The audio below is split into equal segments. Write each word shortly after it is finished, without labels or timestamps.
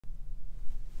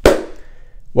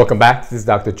Welcome back. This is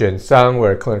Dr. Jin Sung,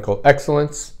 where clinical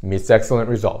excellence meets excellent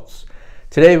results.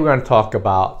 Today we're going to talk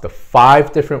about the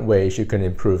 5 different ways you can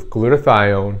improve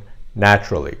glutathione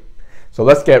naturally. So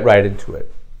let's get right into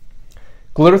it.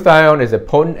 Glutathione is a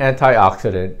potent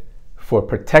antioxidant for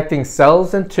protecting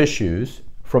cells and tissues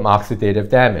from oxidative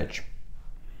damage,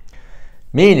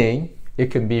 meaning it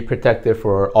can be protective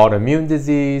for autoimmune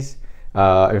disease,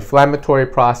 inflammatory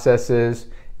processes,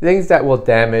 things that will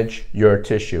damage your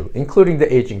tissue, including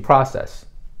the aging process.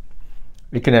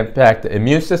 It can impact the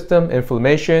immune system,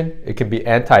 inflammation. It can be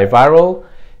antiviral.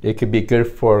 It can be good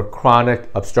for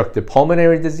chronic obstructive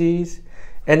pulmonary disease.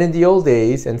 And in the old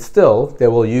days, and still, they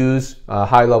will use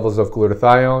high levels of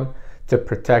glutathione to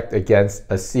protect against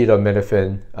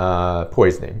acetaminophen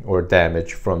poisoning or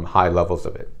damage from high levels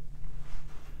of it.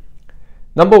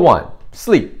 Number 1,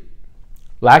 sleep.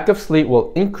 Lack of sleep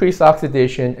will increase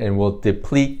oxidation and will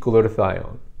deplete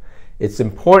glutathione. It's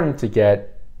important to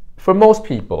get, for most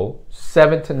people,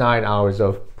 7 to 9 hours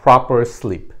of proper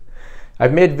sleep.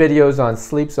 I've made videos on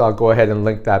sleep, so I'll go ahead and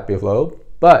link that below.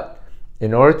 But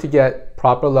in order to get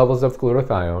proper levels of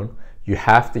glutathione, you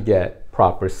have to get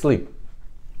proper sleep.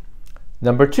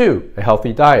 Number 2, a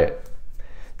healthy diet.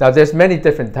 Now, there's many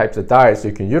different types of diets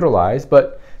you can utilize,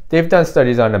 but they've done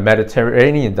studies on a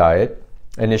Mediterranean diet,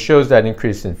 and it shows that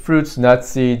increase in fruits, nuts,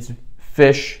 seeds,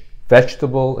 fish,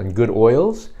 vegetable, and good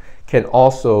oils can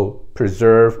also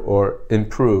preserve or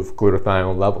improve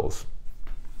glutathione levels.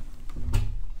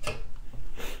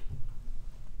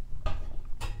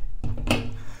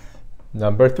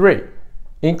 Number 3,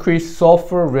 increase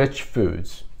sulfur-rich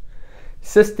foods.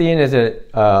 Cysteine is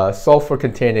a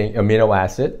sulfur-containing amino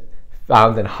acid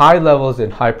found in high levels in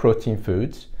high-protein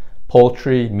foods,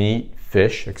 poultry, meat,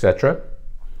 fish, etc.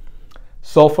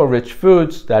 Sulfur-rich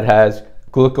foods that has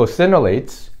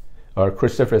glucosinolates are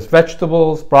cruciferous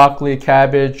vegetables, broccoli,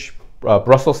 cabbage,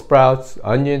 Brussels sprouts,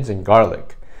 onions, and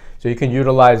garlic. So you can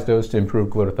utilize those to improve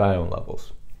glutathione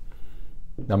levels.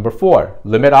 Number 4,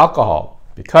 limit alcohol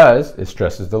because it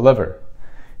stresses the liver.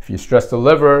 If you stress the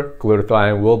liver,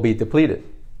 glutathione will be depleted.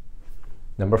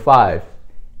 Number 5,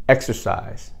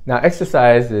 exercise. Now,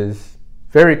 exercise is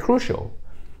very crucial.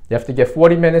 You have to get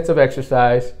 40 minutes of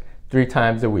exercise 3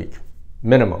 times a week,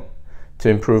 minimum, to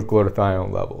improve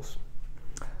glutathione levels.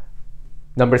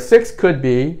 Number 6 could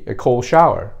be a cold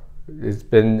shower. It's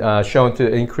been shown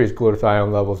to increase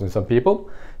glutathione levels in some people,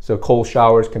 so cold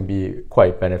showers can be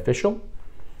quite beneficial.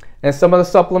 And some of the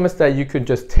supplements that you could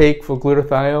just take for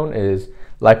glutathione is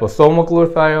liposomal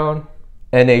glutathione,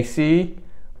 NAC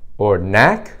or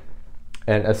NAC,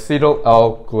 and acetyl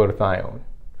L-glutathione.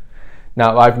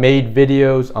 Now, I've made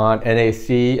videos on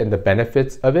NAC and the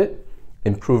benefits of it,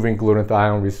 improving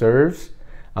glutathione reserves,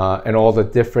 and all the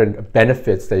different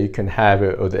benefits that you can have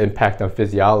or the impact on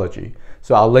physiology.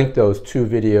 So I'll link those 2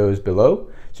 videos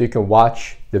below so you can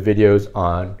watch the videos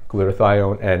on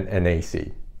glutathione and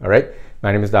NAC. All right,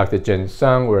 my name is Dr. Jin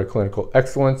Sung, where clinical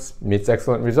excellence meets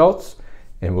excellent results,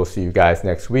 and we'll see you guys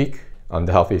next week on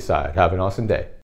the healthy side. Have an awesome day.